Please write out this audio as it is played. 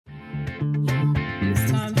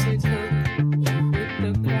It's time to cook with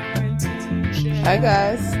the quarantine chef. Hi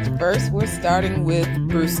guys, first we're starting with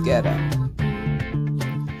bruschetta.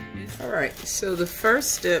 Alright, so the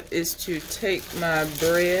first step is to take my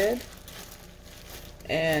bread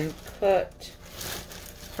and cut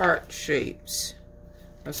heart shapes.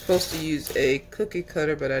 I'm supposed to use a cookie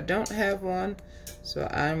cutter, but I don't have one, so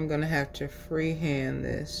I'm gonna have to freehand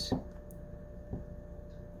this.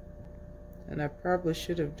 And I probably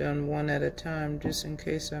should have done one at a time just in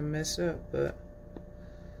case I mess up, but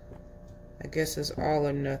I guess it's all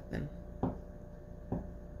or nothing.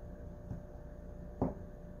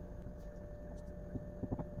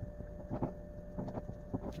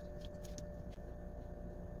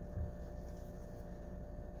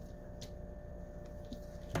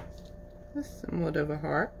 That's somewhat of a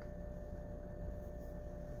heart.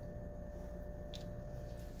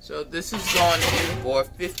 So this is going in for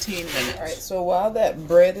 15 minutes. Alright, so while that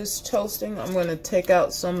bread is toasting, I'm going to take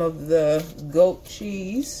out some of the goat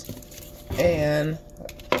cheese. And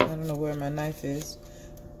I don't know where my knife is,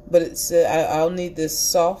 but it said I'll need this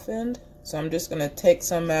softened. So I'm just going to take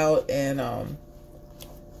some out and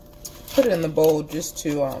put it in the bowl just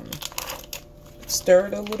to stir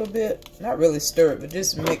it a little bit. Not really stir it, but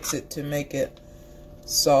just mix it to make it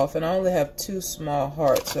soft. And I only have 2 small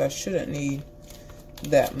hearts, so I shouldn't need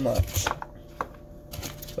that much,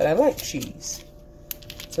 but I like cheese,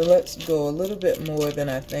 so let's go a little bit more than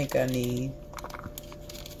I think I need.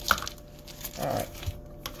 Alright,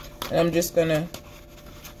 and I'm just gonna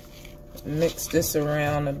mix this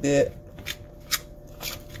around a bit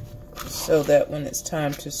so that when it's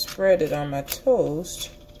time to spread it on my toast,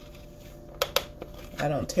 I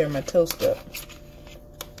don't tear my toast up.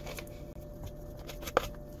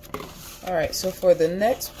 Alright, so for the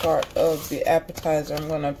next part of the appetizer, I'm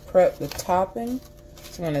going to prep the topping.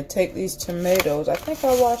 So I'm going to take these tomatoes. I think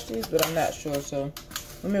I washed these, but I'm not sure. So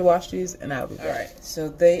let me wash these and I'll be back. Alright, so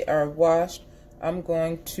they are washed. I'm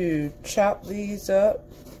going to chop these up.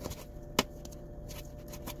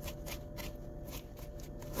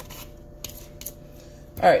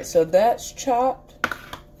 Alright, so that's chopped.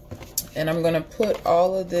 And I'm going to put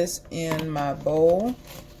all of this in my bowl.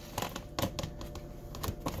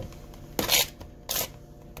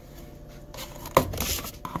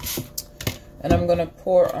 And I'm going to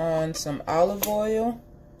pour on some olive oil,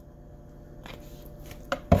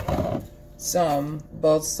 some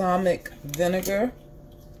balsamic vinegar,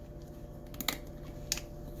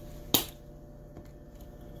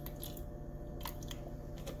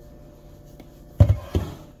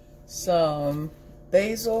 some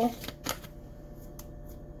basil,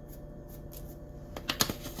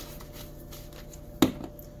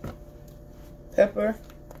 pepper,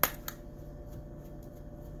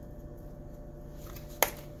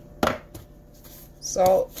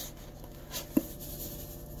 salt,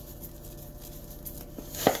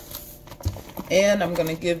 and I'm going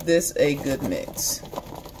to give this a good mix.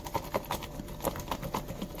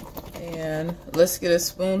 And let's get a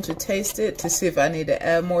spoon to taste it to see if I need to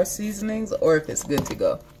add more seasonings or if it's good to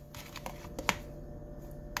go.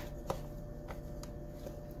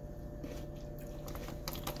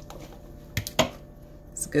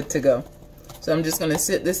 It's good to go. So I'm just going to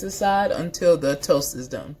sit this aside until the toast is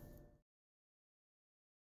done.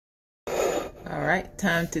 Alright,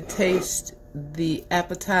 time to taste the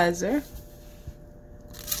appetizer.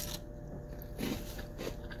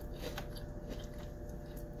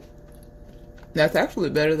 That's actually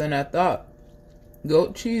better than I thought.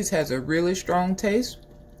 Goat cheese has a really strong taste,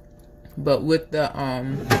 but with the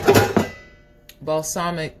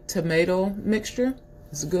balsamic tomato mixture,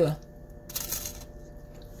 it's good.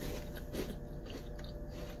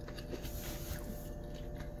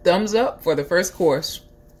 Thumbs up for the first course.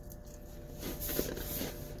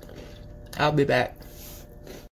 I'll be back.